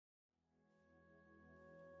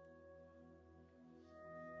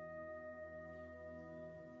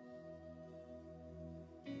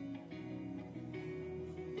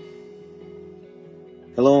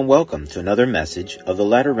Hello and welcome to another message of the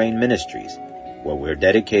Latter Rain Ministries, where we're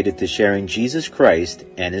dedicated to sharing Jesus Christ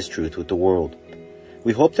and His truth with the world.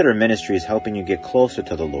 We hope that our ministry is helping you get closer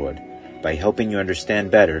to the Lord by helping you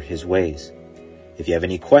understand better His ways. If you have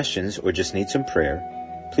any questions or just need some prayer,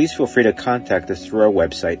 please feel free to contact us through our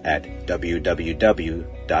website at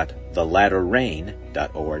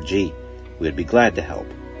www.thelatterrain.org. We'd be glad to help.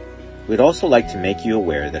 We'd also like to make you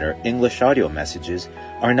aware that our English audio messages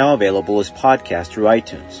are now available as podcasts through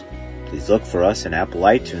iTunes. Please look for us in Apple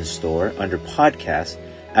iTunes Store under Podcasts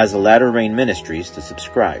as the Latter Rain Ministries to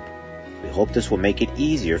subscribe. We hope this will make it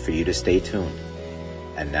easier for you to stay tuned.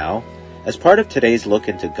 And now, as part of today's look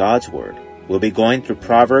into God's Word, we'll be going through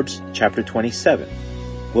Proverbs chapter 27.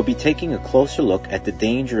 We'll be taking a closer look at the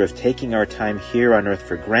danger of taking our time here on earth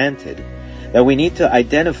for granted, that we need to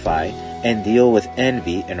identify and deal with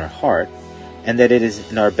envy in our heart, and that it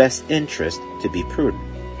is in our best interest to be prudent.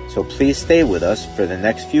 So please stay with us for the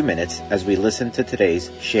next few minutes as we listen to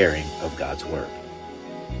today's sharing of God's Word.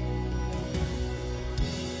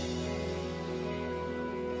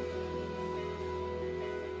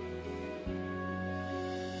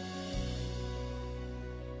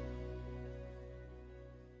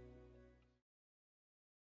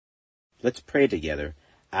 Let's pray together,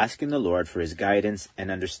 asking the Lord for His guidance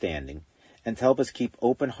and understanding, and to help us keep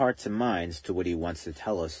open hearts and minds to what He wants to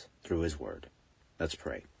tell us through His Word. Let's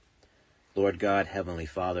pray. Lord God, Heavenly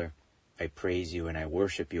Father, I praise You and I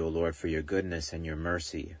worship You, O Lord, for Your goodness and Your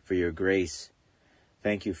mercy, for Your grace.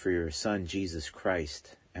 Thank You for Your Son, Jesus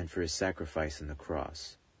Christ, and for His sacrifice on the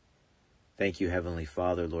cross. Thank You, Heavenly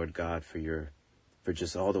Father, Lord God, for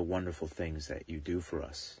just all the wonderful things that You do for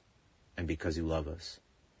us, and because You love us.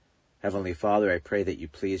 Heavenly Father, I pray that You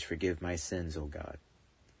please forgive my sins, O God.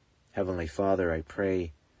 Heavenly Father, I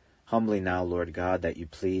pray humbly now, Lord God, that You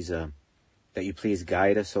please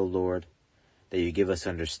guide us, O Lord, that You give us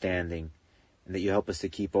understanding, and that You help us to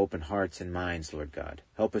keep open hearts and minds, Lord God.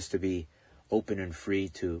 Help us to be open and free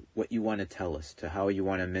to what You want to tell us, to how You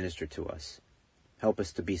want to minister to us. Help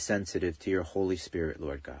us to be sensitive to Your Holy Spirit,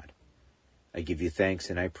 Lord God. I give You thanks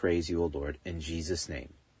and I praise You, O Lord, in Jesus'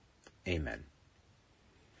 name. Amen.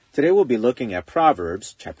 Today we'll be looking at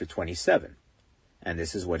Proverbs chapter 27, and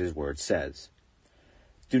this is what His Word says.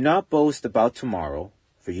 Do not boast about tomorrow,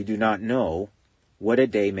 for you do not know what a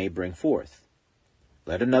day may bring forth.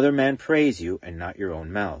 Let another man praise you, and not your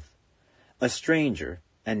own mouth, a stranger,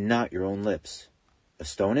 and not your own lips. A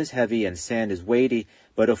stone is heavy, and sand is weighty,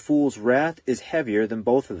 but a fool's wrath is heavier than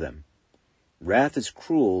both of them. Wrath is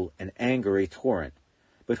cruel, and anger a torrent,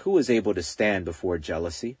 but who is able to stand before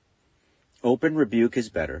jealousy? Open rebuke is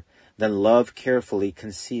better than love carefully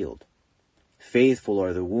concealed. Faithful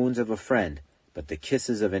are the wounds of a friend, but the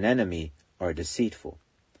kisses of an enemy are deceitful.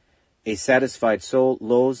 A satisfied soul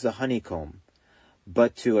loathes the honeycomb,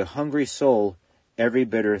 but to a hungry soul every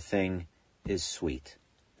bitter thing is sweet.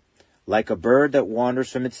 Like a bird that wanders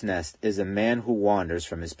from its nest is a man who wanders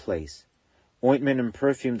from his place. Ointment and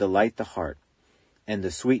perfume delight the heart, and the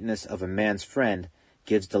sweetness of a man's friend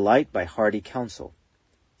gives delight by hearty counsel.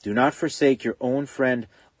 Do not forsake your own friend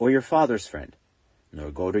or your father's friend, nor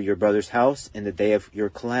go to your brother's house in the day of your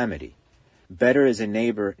calamity. Better is a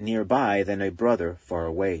neighbor nearby than a brother far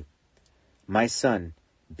away. My son,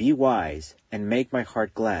 be wise and make my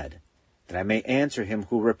heart glad, that I may answer him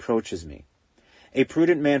who reproaches me. A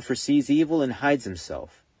prudent man foresees evil and hides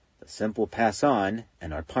himself. The simple pass on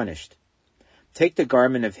and are punished. Take the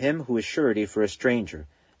garment of him who is surety for a stranger,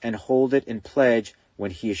 and hold it in pledge when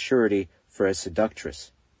he is surety for a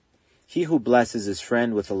seductress. He who blesses his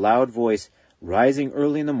friend with a loud voice, rising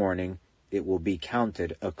early in the morning, it will be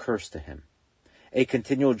counted a curse to him. A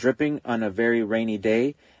continual dripping on a very rainy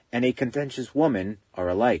day and a contentious woman are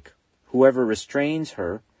alike. Whoever restrains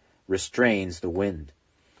her restrains the wind,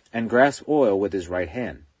 and grasps oil with his right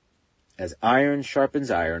hand. As iron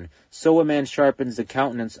sharpens iron, so a man sharpens the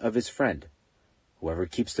countenance of his friend. Whoever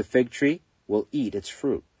keeps the fig tree will eat its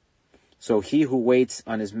fruit. So he who waits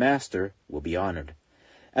on his master will be honored.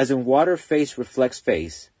 As in water face reflects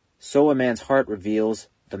face, so a man's heart reveals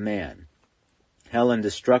the man. Hell and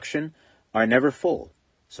destruction are never full,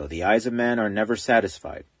 so the eyes of man are never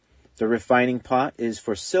satisfied. The refining pot is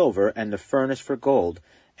for silver and the furnace for gold,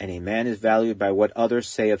 and a man is valued by what others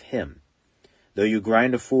say of him. Though you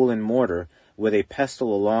grind a fool in mortar with a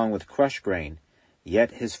pestle along with crushed grain,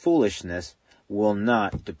 yet his foolishness will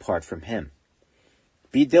not depart from him.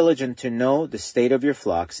 Be diligent to know the state of your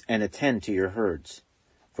flocks and attend to your herds.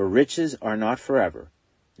 For riches are not forever,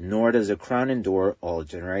 nor does a crown endure all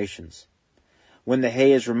generations. When the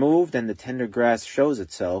hay is removed and the tender grass shows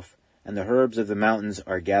itself, and the herbs of the mountains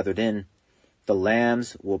are gathered in, the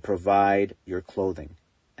lambs will provide your clothing,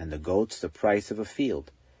 and the goats the price of a field.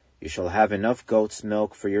 You shall have enough goat's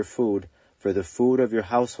milk for your food, for the food of your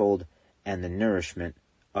household, and the nourishment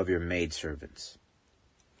of your maidservants.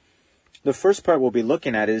 The first part we'll be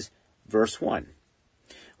looking at is verse 1,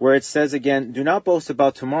 where it says again, do not boast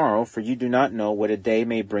about tomorrow, for you do not know what a day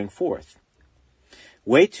may bring forth.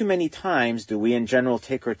 Way too many times do we in general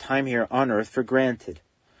take our time here on earth for granted,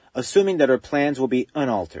 assuming that our plans will be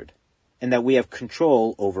unaltered, and that we have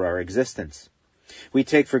control over our existence. We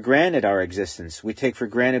take for granted our existence. We take for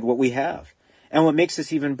granted what we have. And what makes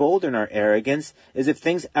us even bolder in our arrogance is if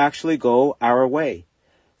things actually go our way,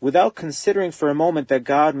 without considering for a moment that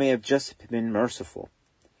God may have just been merciful.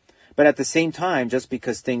 But at the same time, just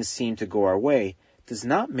because things seem to go our way, does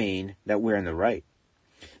not mean that we're in the right.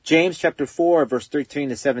 James chapter 4, verse 13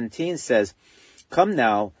 to 17 says, come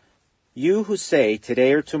now, you who say,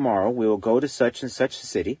 today or tomorrow we will go to such and such a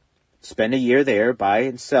city, spend a year there, buy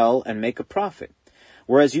and sell, and make a profit.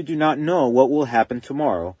 Whereas you do not know what will happen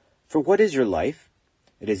tomorrow. For what is your life?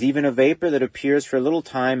 It is even a vapor that appears for a little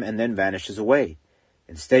time and then vanishes away.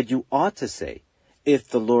 Instead, you ought to say, if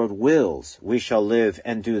the Lord wills, we shall live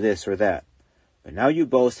and do this or that. But now you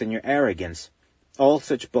boast in your arrogance. All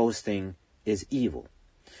such boasting is evil.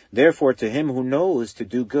 Therefore, to him who knows to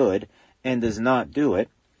do good and does not do it,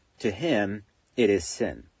 to him it is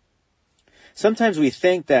sin. Sometimes we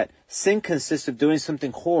think that sin consists of doing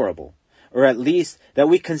something horrible, or at least that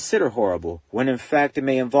we consider horrible, when in fact it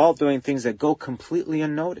may involve doing things that go completely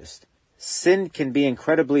unnoticed. Sin can be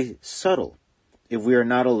incredibly subtle if we are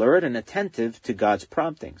not alert and attentive to God's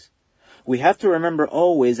promptings. We have to remember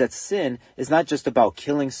always that sin is not just about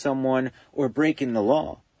killing someone or breaking the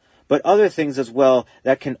law, but other things as well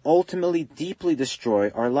that can ultimately deeply destroy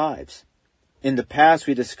our lives. In the past,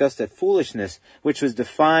 we discussed that foolishness, which was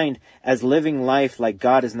defined as living life like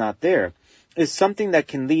God is not there, is something that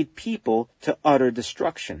can lead people to utter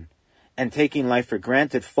destruction. And taking life for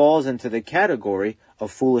granted falls into the category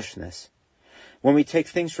of foolishness. When we take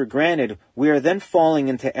things for granted, we are then falling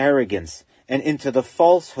into arrogance and into the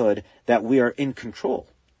falsehood that we are in control.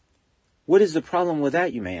 What is the problem with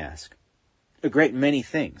that, you may ask? A great many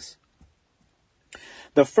things.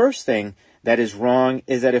 The first thing that is wrong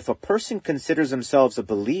is that if a person considers themselves a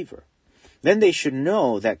believer, then they should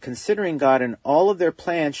know that considering God in all of their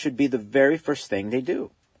plans should be the very first thing they do.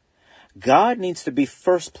 God needs to be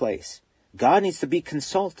first place. God needs to be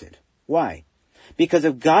consulted. Why? Because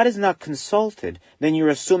if God is not consulted, then you're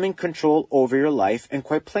assuming control over your life, and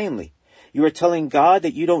quite plainly, you are telling God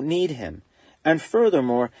that you don't need him. And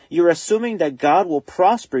furthermore, you're assuming that God will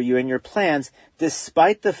prosper you in your plans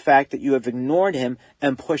despite the fact that you have ignored him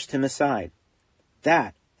and pushed him aside.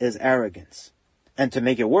 That is arrogance. And to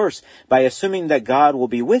make it worse, by assuming that God will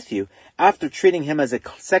be with you after treating him as a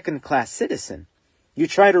second-class citizen, you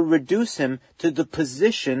try to reduce him to the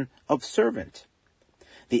position of servant.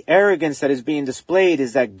 The arrogance that is being displayed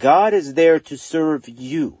is that God is there to serve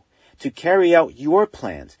you, to carry out your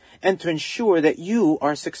plans, and to ensure that you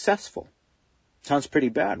are successful. Sounds pretty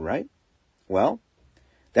bad, right? Well,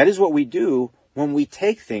 that is what we do when we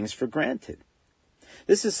take things for granted.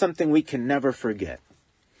 This is something we can never forget.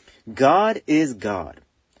 God is God.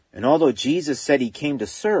 And although Jesus said he came to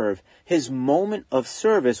serve, his moment of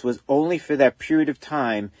service was only for that period of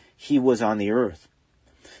time he was on the earth.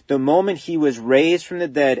 The moment he was raised from the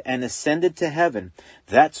dead and ascended to heaven,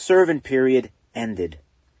 that servant period ended.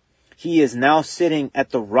 He is now sitting at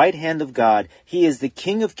the right hand of God. He is the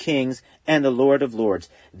King of Kings and the Lord of Lords.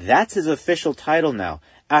 That's his official title now,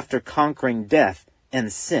 after conquering death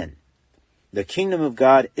and sin. The kingdom of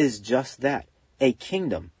God is just that, a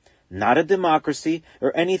kingdom, not a democracy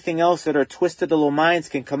or anything else that our twisted little minds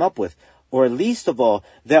can come up with, or least of all,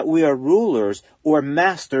 that we are rulers or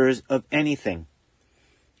masters of anything.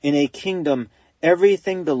 In a kingdom,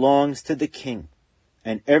 everything belongs to the king,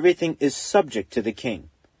 and everything is subject to the king.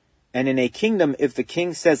 And in a kingdom, if the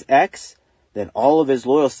king says X, then all of his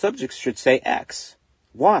loyal subjects should say X.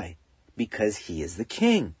 Why? Because he is the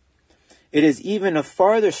king. It is even a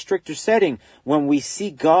farther stricter setting when we see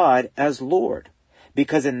God as Lord,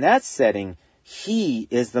 because in that setting, he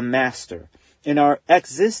is the master, and our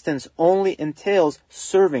existence only entails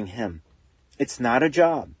serving him. It's not a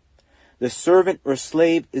job. The servant or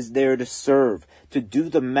slave is there to serve, to do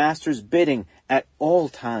the master's bidding at all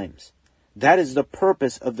times. That is the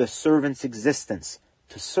purpose of the servant's existence,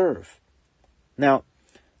 to serve. Now,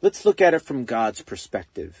 let's look at it from God's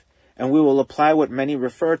perspective, and we will apply what many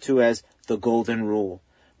refer to as the golden rule,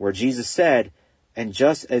 where Jesus said, and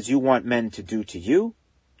just as you want men to do to you,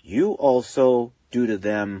 you also do to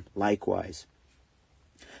them likewise.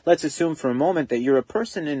 Let's assume for a moment that you're a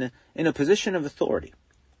person in a position of authority.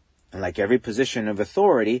 And like every position of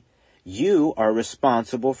authority, you are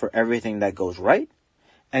responsible for everything that goes right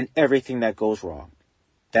and everything that goes wrong.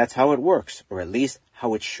 That's how it works, or at least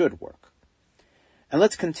how it should work. And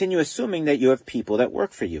let's continue assuming that you have people that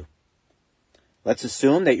work for you. Let's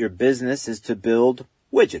assume that your business is to build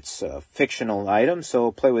widgets, a fictional item,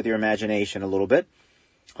 so play with your imagination a little bit.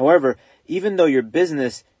 However, even though your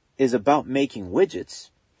business is about making widgets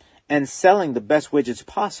and selling the best widgets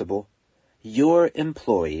possible, your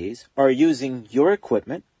employees are using your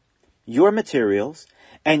equipment, your materials,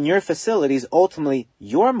 and your facilities, ultimately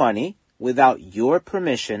your money, without your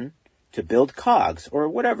permission to build cogs or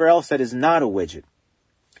whatever else that is not a widget.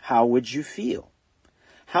 How would you feel?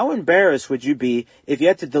 How embarrassed would you be if you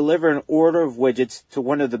had to deliver an order of widgets to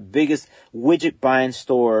one of the biggest widget buying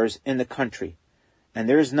stores in the country, and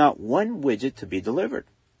there is not one widget to be delivered?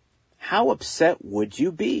 How upset would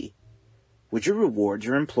you be? Would you reward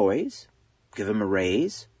your employees? Give them a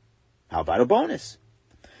raise? How about a bonus?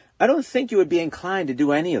 I don't think you would be inclined to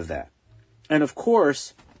do any of that. And of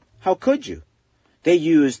course, how could you? They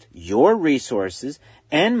used your resources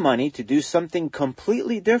and money to do something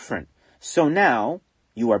completely different. So now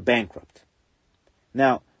you are bankrupt.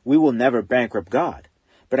 Now, we will never bankrupt God,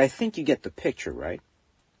 but I think you get the picture, right?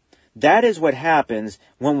 That is what happens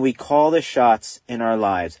when we call the shots in our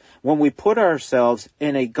lives, when we put ourselves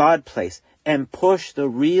in a God place and push the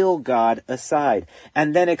real God aside,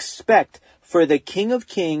 and then expect for the King of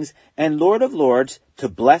Kings and Lord of Lords to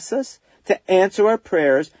bless us, to answer our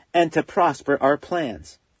prayers, and to prosper our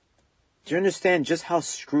plans. Do you understand just how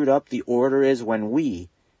screwed up the order is when we,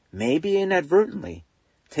 maybe inadvertently,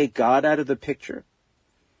 take God out of the picture?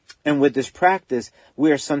 And with this practice,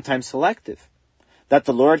 we are sometimes selective. That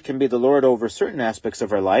the Lord can be the Lord over certain aspects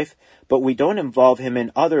of our life, but we don't involve Him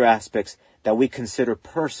in other aspects that we consider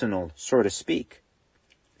personal, so to speak.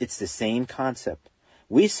 It's the same concept.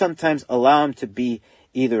 We sometimes allow Him to be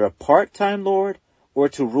either a part-time Lord or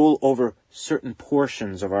to rule over certain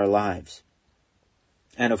portions of our lives.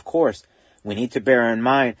 And of course, we need to bear in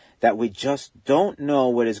mind that we just don't know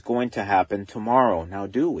what is going to happen tomorrow, now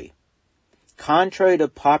do we? Contrary to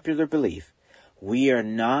popular belief, we are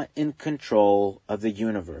not in control of the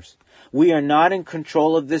universe. We are not in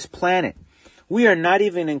control of this planet. We are not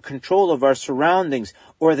even in control of our surroundings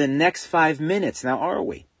or the next 5 minutes, now are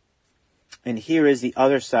we? And here is the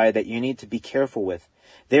other side that you need to be careful with.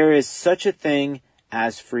 There is such a thing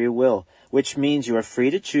as free will, which means you are free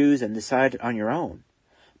to choose and decide on your own.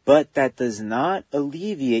 But that does not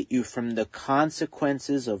alleviate you from the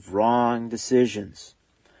consequences of wrong decisions.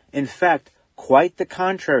 In fact, quite the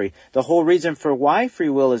contrary. The whole reason for why free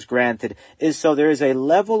will is granted is so there is a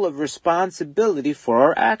level of responsibility for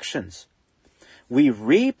our actions. We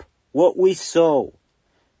reap what we sow.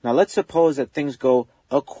 Now let's suppose that things go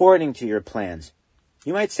according to your plans.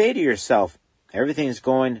 You might say to yourself, everything is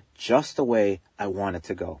going just the way I want it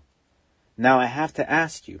to go. Now I have to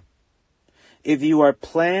ask you, if your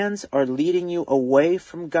plans are leading you away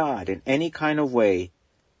from God in any kind of way,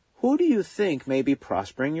 who do you think may be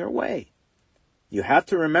prospering your way? You have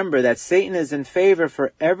to remember that Satan is in favor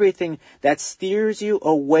for everything that steers you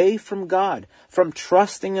away from God, from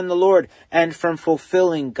trusting in the Lord, and from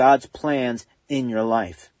fulfilling God's plans in your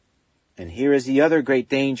life. And here is the other great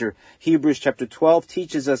danger. Hebrews chapter 12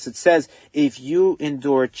 teaches us, it says, if you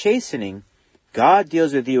endure chastening, God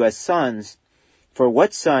deals with you as sons. For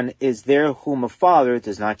what son is there whom a father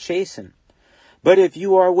does not chasten? But if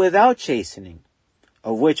you are without chastening,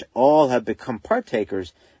 of which all have become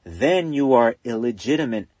partakers, then you are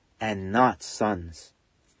illegitimate and not sons.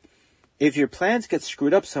 If your plans get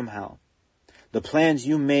screwed up somehow, the plans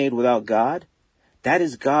you made without God, that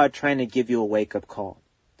is God trying to give you a wake-up call.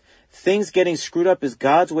 Things getting screwed up is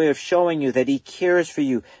God's way of showing you that He cares for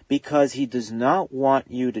you because He does not want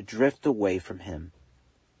you to drift away from Him.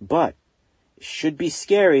 But it should be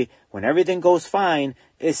scary when everything goes fine,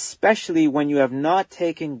 especially when you have not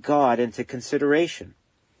taken God into consideration.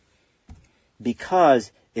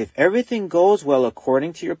 Because if everything goes well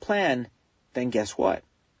according to your plan, then guess what?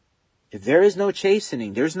 If there is no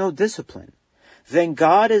chastening, there's no discipline, then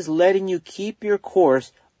God is letting you keep your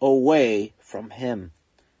course away from Him.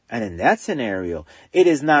 And in that scenario, it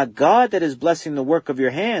is not God that is blessing the work of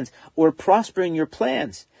your hands or prospering your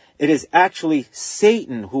plans. It is actually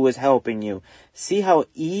Satan who is helping you. See how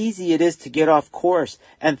easy it is to get off course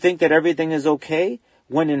and think that everything is okay,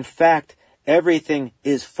 when in fact, everything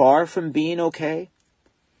is far from being okay?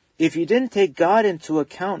 If you didn't take God into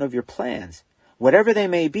account of your plans, whatever they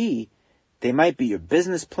may be, they might be your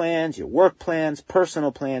business plans, your work plans,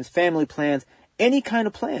 personal plans, family plans, any kind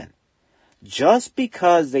of plan. Just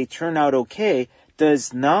because they turn out okay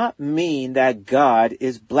does not mean that God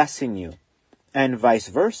is blessing you, and vice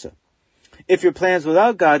versa. If your plans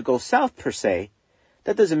without God go south per se,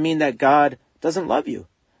 that doesn't mean that God doesn't love you,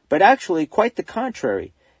 but actually quite the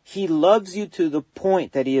contrary. He loves you to the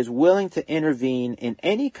point that he is willing to intervene in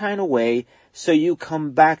any kind of way so you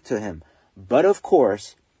come back to him. But of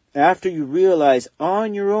course, after you realize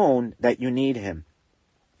on your own that you need him.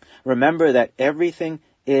 Remember that everything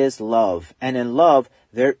is love, and in love,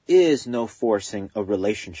 there is no forcing a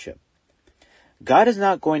relationship. God is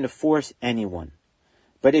not going to force anyone,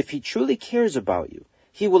 but if he truly cares about you,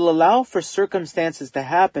 he will allow for circumstances to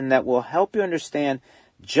happen that will help you understand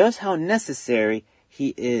just how necessary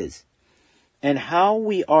he is, and how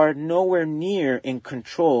we are nowhere near in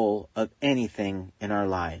control of anything in our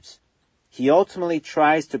lives. He ultimately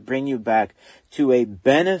tries to bring you back to a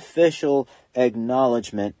beneficial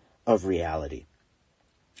acknowledgement of reality.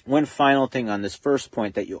 One final thing on this first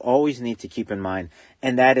point that you always need to keep in mind,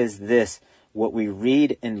 and that is this, what we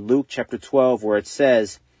read in Luke chapter 12, where it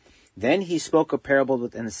says, "Then he spoke a parable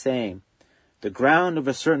within the saying, the ground of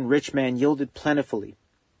a certain rich man yielded plentifully.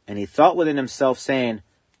 And he thought within himself, saying,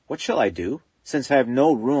 What shall I do, since I have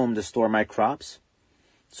no room to store my crops?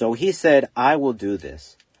 So he said, I will do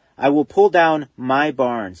this. I will pull down my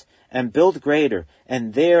barns and build greater,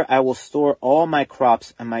 and there I will store all my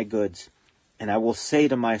crops and my goods. And I will say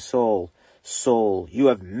to my soul, Soul, you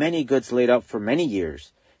have many goods laid up for many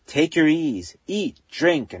years. Take your ease, eat,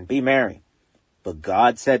 drink, and be merry. But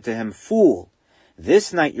God said to him, Fool,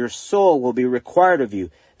 this night your soul will be required of you.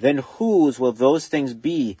 Then whose will those things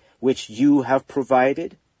be which you have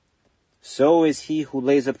provided? So is he who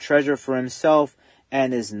lays up treasure for himself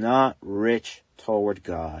and is not rich toward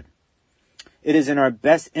God." It is in our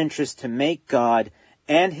best interest to make God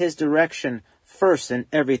and his direction first in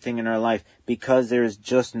everything in our life, because there is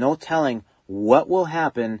just no telling what will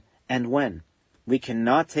happen and when. We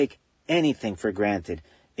cannot take anything for granted.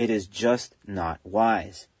 It is just not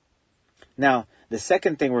wise. Now, the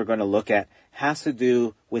second thing we're going to look at has to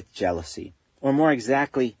do with jealousy, or more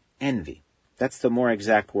exactly, envy. That's the more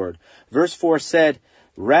exact word. Verse 4 said,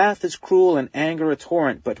 "Wrath is cruel and anger a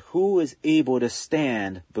torrent, but who is able to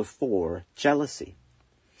stand before jealousy?"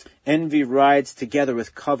 Envy rides together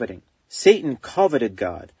with coveting. Satan coveted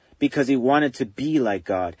God because he wanted to be like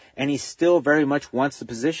God, and he still very much wants the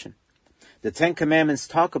position. The Ten Commandments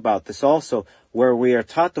talk about this also, where we are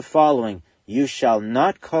taught the following: "You shall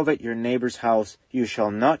not covet your neighbor's house, you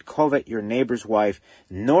shall not covet your neighbor's wife,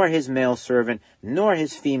 nor his male servant, nor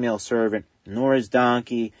his female servant, nor his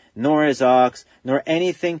donkey, nor his ox, nor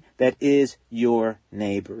anything that is your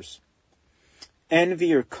neighbor's."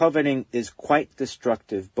 Envy or coveting is quite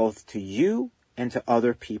destructive both to you and to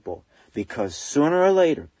other people, because sooner or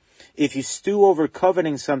later, if you stew over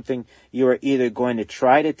coveting something, you are either going to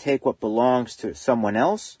try to take what belongs to someone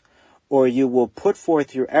else, or you will put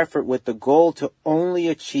forth your effort with the goal to only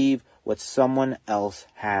achieve what someone else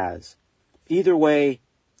has. Either way,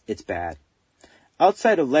 it's bad.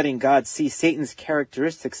 Outside of letting God see Satan's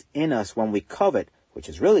characteristics in us when we covet, which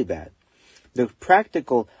is really bad, the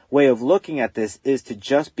practical way of looking at this is to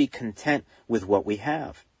just be content with what we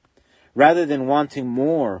have. Rather than wanting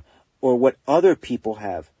more or what other people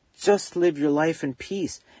have, just live your life in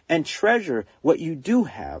peace and treasure what you do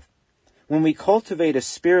have. When we cultivate a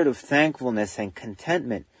spirit of thankfulness and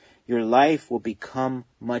contentment, your life will become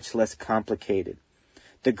much less complicated.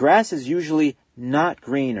 The grass is usually not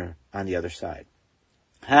greener on the other side.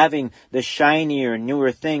 Having the shinier,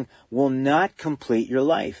 newer thing will not complete your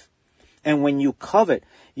life. And when you covet,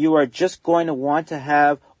 you are just going to want to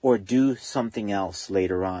have or do something else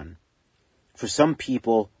later on. For some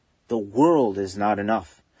people, the world is not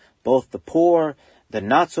enough. Both the poor, the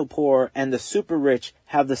not so poor, and the super rich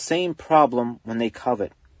have the same problem when they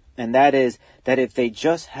covet. And that is that if they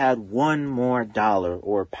just had one more dollar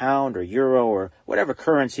or pound or euro or whatever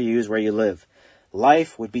currency you use where you live,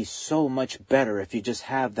 life would be so much better if you just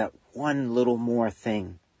have that one little more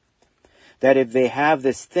thing. That if they have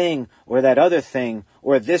this thing or that other thing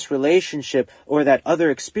or this relationship or that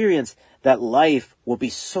other experience, that life will be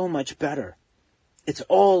so much better. It's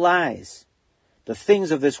all lies. The things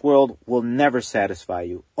of this world will never satisfy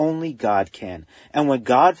you. Only God can. And when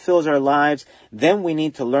God fills our lives, then we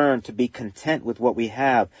need to learn to be content with what we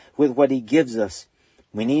have, with what He gives us.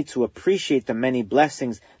 We need to appreciate the many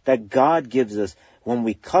blessings that God gives us. When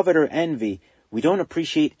we covet or envy, we don't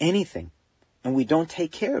appreciate anything, and we don't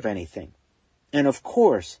take care of anything. And of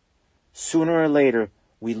course, sooner or later,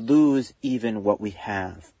 we lose even what we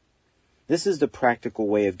have. This is the practical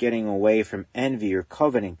way of getting away from envy or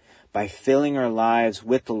coveting, by filling our lives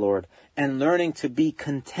with the Lord and learning to be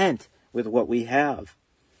content with what we have.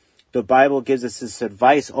 The Bible gives us this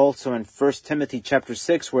advice also in 1 Timothy chapter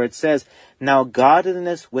 6, where it says, "Now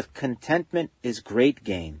godliness with contentment is great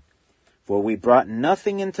gain. For we brought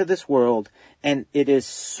nothing into this world, and it is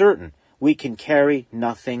certain we can carry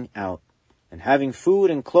nothing out. And having food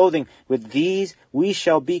and clothing, with these we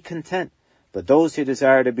shall be content. But those who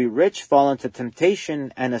desire to be rich fall into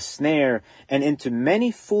temptation and a snare, and into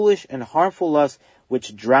many foolish and harmful lusts,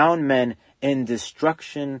 which drown men in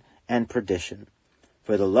destruction and perdition.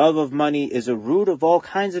 For the love of money is a root of all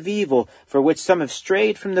kinds of evil, for which some have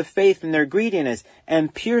strayed from the faith in their greediness,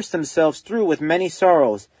 and pierced themselves through with many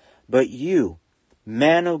sorrows. But you,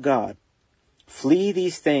 man of God, flee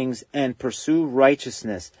these things and pursue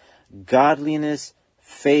righteousness, godliness,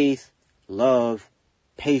 faith, love,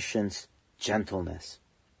 patience, gentleness."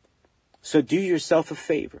 So do yourself a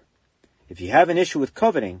favor. If you have an issue with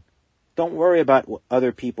coveting, don't worry about what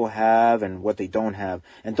other people have and what they don't have.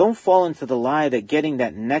 And don't fall into the lie that getting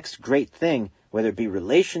that next great thing, whether it be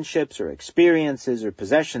relationships or experiences or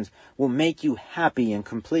possessions, will make you happy and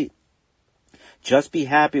complete. Just be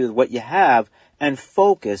happy with what you have and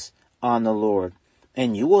focus on the Lord.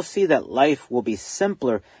 And you will see that life will be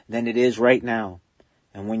simpler than it is right now.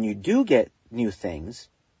 And when you do get new things,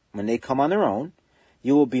 when they come on their own,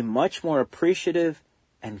 you will be much more appreciative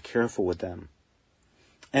and careful with them.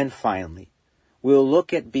 And finally, we'll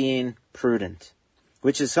look at being prudent,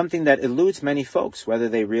 which is something that eludes many folks, whether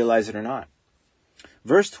they realize it or not.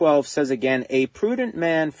 Verse 12 says again, "A prudent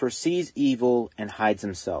man foresees evil and hides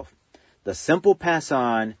himself. The simple pass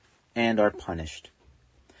on and are punished."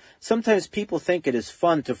 Sometimes people think it is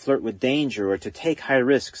fun to flirt with danger or to take high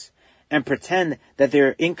risks and pretend that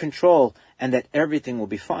they're in control and that everything will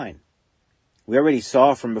be fine. We already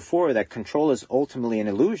saw from before that control is ultimately an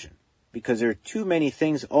illusion, because there are too many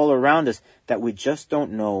things all around us that we just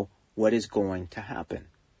don't know what is going to happen.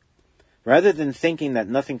 Rather than thinking that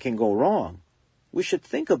nothing can go wrong, we should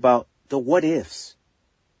think about the what-ifs.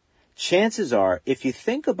 Chances are, if you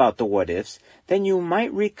think about the what-ifs, then you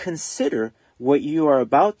might reconsider what you are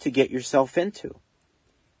about to get yourself into.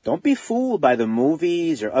 Don't be fooled by the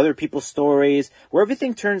movies or other people's stories where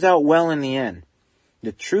everything turns out well in the end.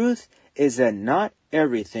 The truth is that not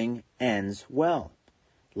everything ends well.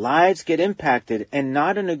 Lives get impacted, and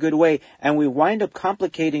not in a good way, and we wind up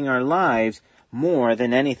complicating our lives more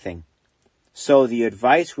than anything. So the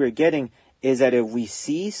advice we're getting is that if we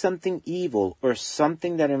see something evil or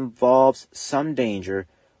something that involves some danger,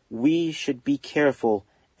 we should be careful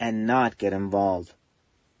and not get involved.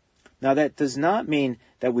 Now, that does not mean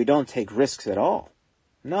that we don't take risks at all.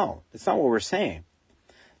 No, that's not what we're saying.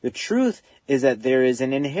 The truth is that there is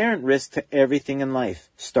an inherent risk to everything in life,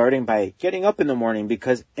 starting by getting up in the morning,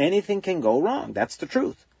 because anything can go wrong. That's the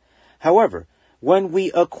truth. However, when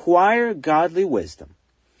we acquire godly wisdom,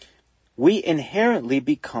 we inherently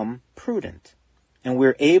become prudent, and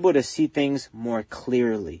we're able to see things more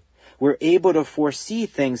clearly. We're able to foresee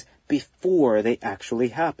things before they actually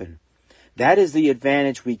happen. That is the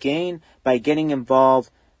advantage we gain by getting involved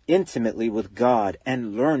intimately with God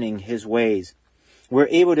and learning His ways. We're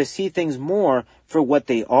able to see things more for what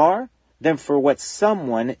they are than for what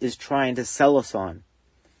someone is trying to sell us on.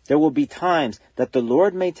 There will be times that the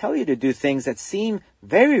Lord may tell you to do things that seem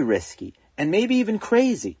very risky and maybe even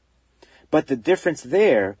crazy. But the difference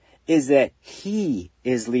there is that He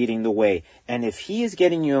is leading the way. And if He is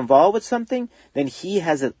getting you involved with something, then He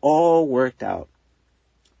has it all worked out.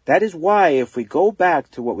 That is why, if we go back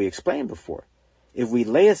to what we explained before, if we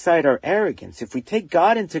lay aside our arrogance, if we take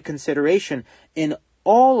God into consideration in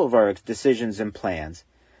all of our decisions and plans,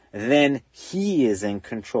 then He is in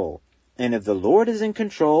control. And if the Lord is in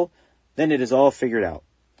control, then it is all figured out,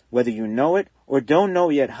 whether you know it or don't know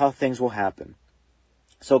yet how things will happen.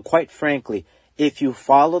 So quite frankly, if you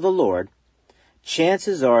follow the Lord,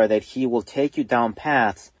 chances are that He will take you down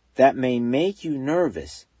paths that may make you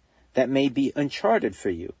nervous, that may be uncharted for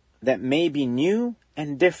you, that may be new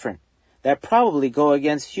and different, that probably go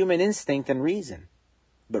against human instinct and reason.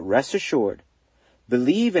 But rest assured,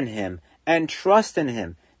 believe in Him and trust in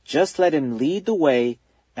Him. Just let Him lead the way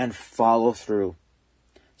and follow through.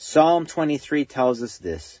 Psalm 23 tells us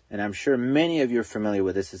this, and I'm sure many of you are familiar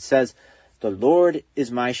with this. It says, "The Lord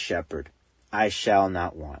is my shepherd, I shall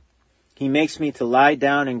not want. He makes me to lie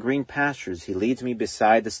down in green pastures. He leads me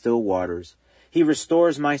beside the still waters. He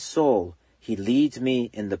restores my soul. He leads me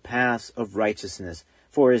in the paths of righteousness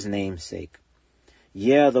for His name's sake.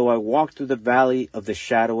 Yea, though I walk through the valley of the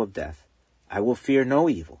shadow of death, I will fear no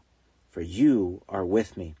evil, for You are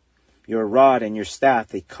with me. Your rod and Your staff,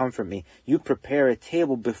 they comfort me. You prepare a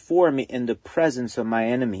table before me in the presence of my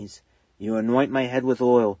enemies. You anoint my head with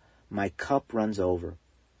oil. My cup runs over.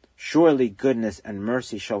 Surely goodness and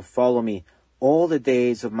mercy shall follow me all the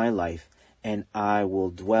days of my life, and I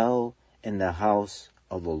will dwell in the house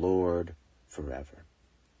of the Lord forever.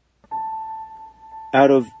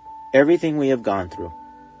 Out of everything we have gone through,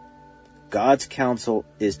 God's counsel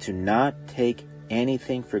is to not take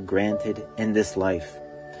anything for granted in this life,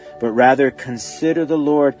 but rather consider the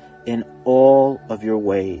Lord in all of your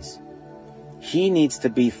ways. He needs to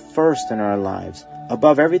be first in our lives,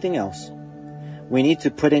 above everything else. We need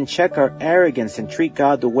to put in check our arrogance and treat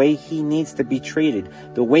God the way He needs to be treated,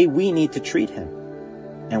 the way we need to treat Him.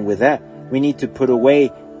 And with that, we need to put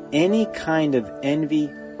away any kind of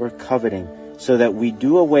envy or coveting, so that we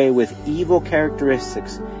do away with evil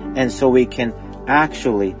characteristics, and so we can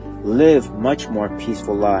actually live much more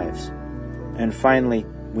peaceful lives. And finally,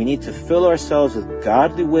 we need to fill ourselves with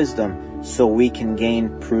godly wisdom so we can gain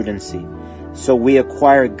prudency, so we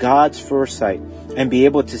acquire God's foresight and be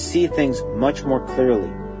able to see things much more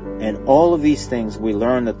clearly. And all of these things we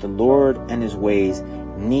learn that the Lord and His ways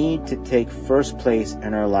need to take first place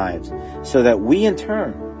in our lives, so that we in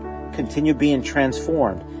turn continue being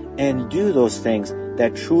transformed and do those things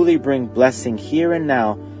that truly bring blessing here and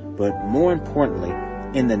now, but more importantly,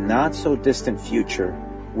 in the not so distant future,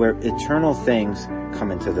 where eternal things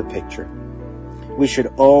come into the picture. We should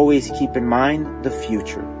always keep in mind the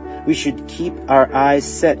future. We should keep our eyes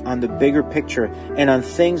set on the bigger picture and on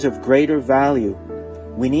things of greater value.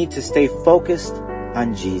 We need to stay focused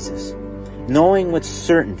on Jesus, knowing with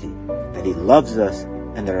certainty that He loves us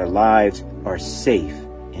and that our lives are safe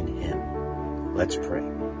in Him. Let's pray.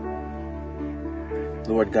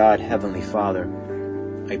 Lord God, Heavenly Father,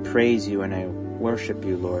 I praise You and I worship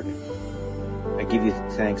You, Lord. I give You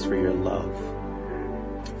thanks for Your love,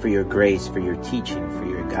 for Your grace, for Your teaching, for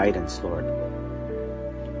Your guidance, Lord.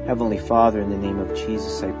 Heavenly Father, in the name of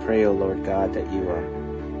Jesus, I pray, O Lord God, that You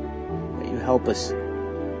help us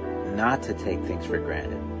not to take things for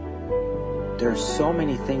granted. There are so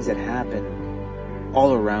many things that happen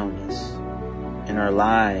all around us in our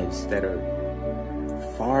lives that are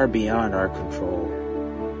far beyond our control.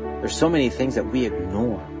 There's so many things that we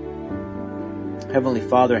ignore. Heavenly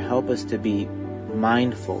Father, help us to be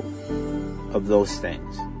mindful of those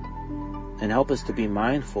things. And help us to be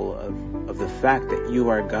mindful of the fact that You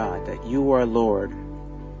are God, that You are Lord,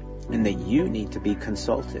 and that You need to be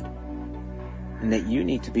consulted, and that You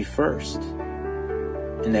need to be first,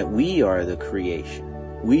 and that we are the creation.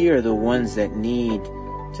 We are the ones that need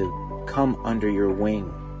to come under Your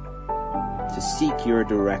wing, to seek Your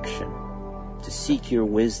direction, to seek Your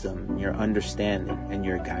wisdom, Your understanding, and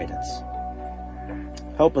Your guidance.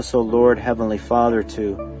 Help us, O Lord, Heavenly Father,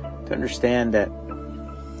 to understand that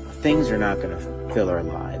things are not going to fill our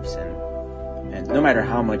lives, and no matter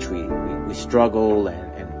how much we struggle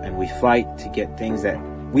and we fight to get things that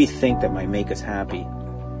we think that might make us happy,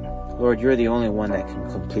 Lord, You're the only one that can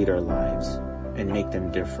complete our lives and make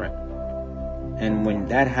them different. And when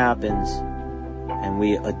that happens, and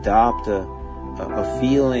we adopt a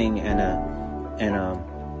feeling and a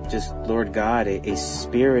just, Lord God, a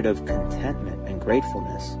spirit of contentment and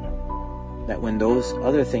gratefulness, that when those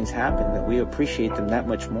other things happen, that we appreciate them that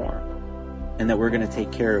much more, and that we're going to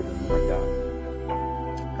take care of them, Lord God.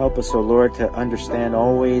 Help us, O Lord, to understand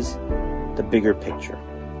always the bigger picture.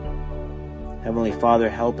 Heavenly Father,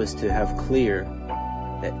 help us to have clear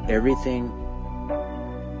that everything,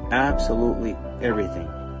 absolutely everything,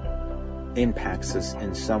 impacts us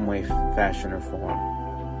in some way, fashion, or form.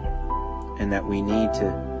 And that we need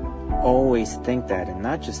to always think that, and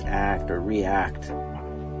not just act or react,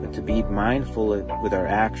 but to be mindful with our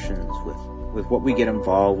actions, with what we get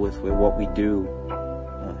involved with what we do.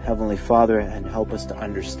 Heavenly Father, and help us to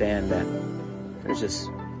understand that there's just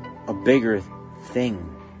a bigger thing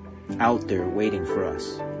out there waiting for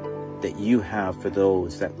us that You have for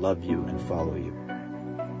those that love You and follow You.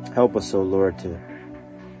 Help us, O Lord, to,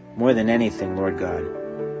 more than anything, Lord God,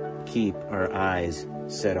 keep our eyes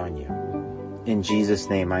set on You. In Jesus'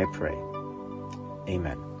 name I pray.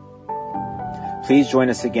 Amen. Please join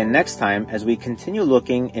us again next time as we continue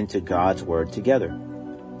looking into God's Word together.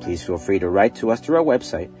 Please feel free to write to us through our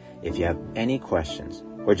website if you have any questions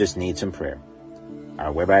or just need some prayer.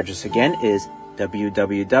 Our web address again is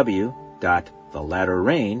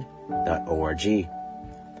www.thelatterrain.org.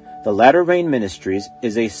 The Latter Rain Ministries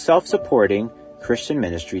is a self-supporting Christian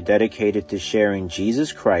ministry dedicated to sharing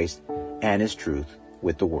Jesus Christ and His truth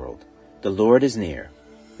with the world. The Lord is near.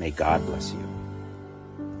 May God bless you.